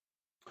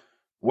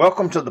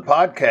Welcome to the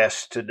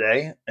podcast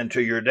today and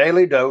to your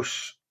daily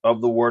dose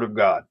of the Word of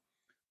God.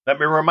 Let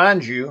me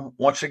remind you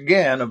once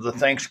again of the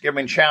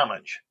Thanksgiving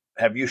challenge.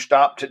 Have you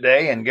stopped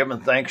today and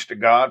given thanks to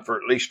God for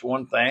at least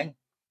one thing?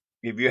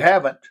 If you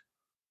haven't,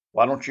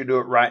 why don't you do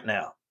it right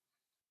now?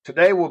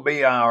 Today will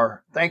be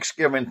our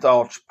Thanksgiving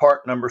Thoughts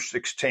part number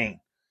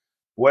 16.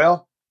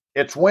 Well,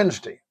 it's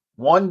Wednesday,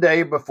 one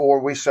day before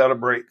we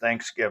celebrate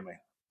Thanksgiving.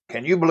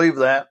 Can you believe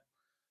that?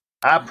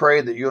 I pray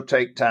that you'll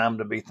take time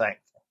to be thankful.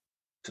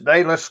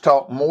 Today, let's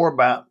talk more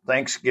about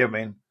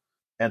Thanksgiving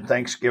and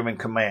Thanksgiving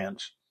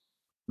commands.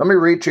 Let me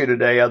read to you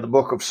today out of the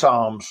book of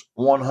Psalms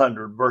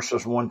 100,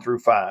 verses 1 through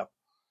 5.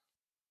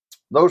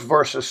 Those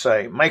verses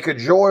say, "Make a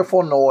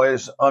joyful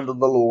noise unto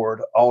the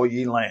Lord, all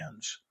ye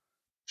lands.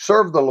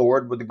 Serve the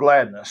Lord with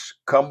gladness.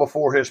 Come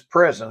before his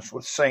presence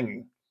with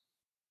singing.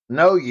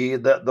 Know ye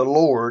that the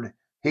Lord,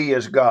 he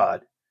is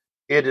God.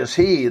 It is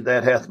he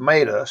that hath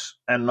made us,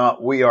 and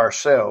not we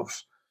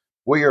ourselves.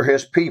 We are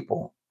his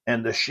people,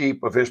 and the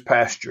sheep of his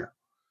pasture.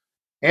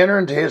 Enter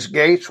into his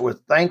gates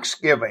with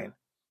thanksgiving,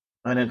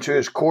 and into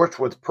his courts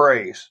with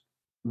praise.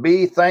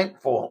 Be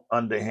thankful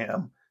unto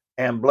him,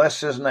 and bless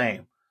his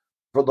name.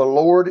 For the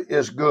Lord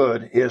is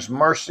good, his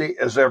mercy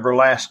is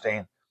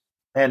everlasting,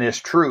 and his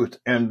truth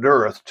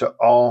endureth to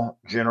all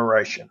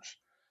generations."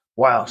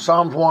 Wow,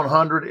 Psalms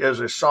 100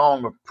 is a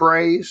song of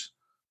praise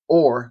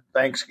or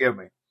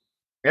thanksgiving.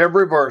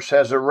 Every verse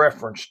has a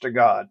reference to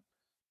God.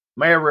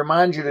 May I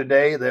remind you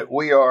today that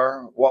we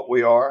are what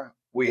we are.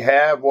 We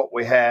have what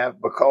we have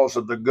because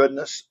of the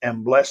goodness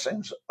and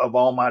blessings of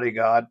Almighty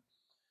God.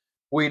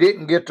 We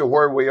didn't get to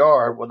where we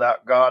are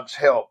without God's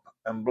help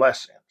and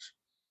blessings.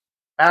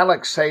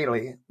 Alex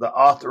Haley, the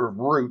author of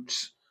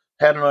Roots,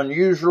 had an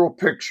unusual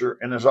picture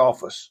in his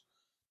office.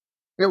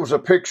 It was a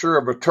picture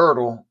of a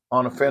turtle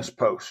on a fence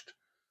post.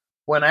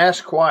 When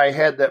asked why he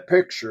had that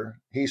picture,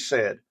 he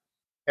said,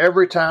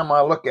 "Every time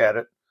I look at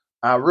it,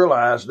 I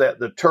realize that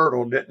the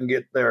turtle didn't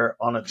get there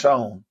on its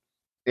own.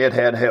 It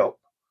had help."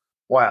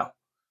 Wow.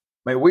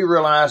 May we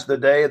realize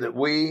today that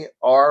we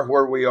are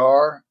where we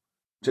are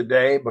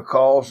today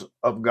because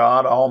of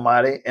God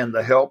Almighty and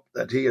the help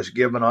that he has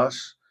given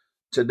us.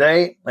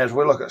 Today, as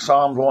we look at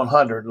Psalms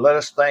 100, let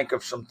us think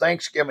of some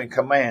Thanksgiving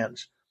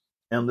commands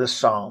in this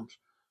Psalms.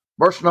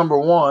 Verse number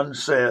 1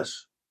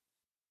 says,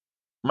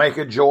 "Make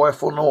a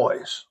joyful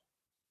noise."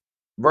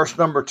 Verse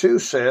number 2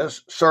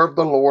 says, "Serve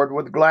the Lord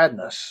with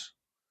gladness."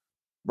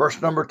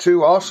 Verse number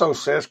 2 also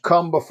says,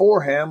 "Come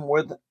before him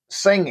with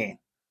singing."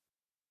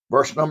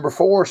 Verse number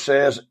 4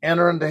 says,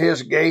 "Enter into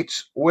his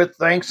gates with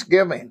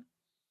thanksgiving."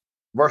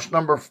 Verse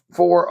number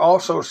 4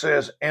 also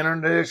says,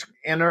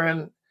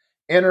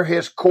 enter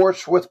his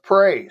courts with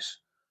praise.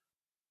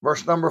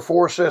 Verse number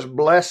 4 says,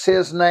 "Bless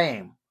his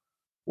name."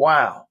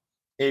 Wow.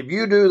 If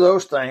you do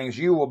those things,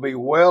 you will be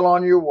well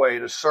on your way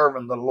to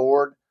serving the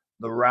Lord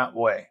the right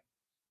way.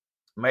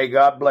 May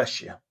God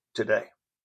bless you today.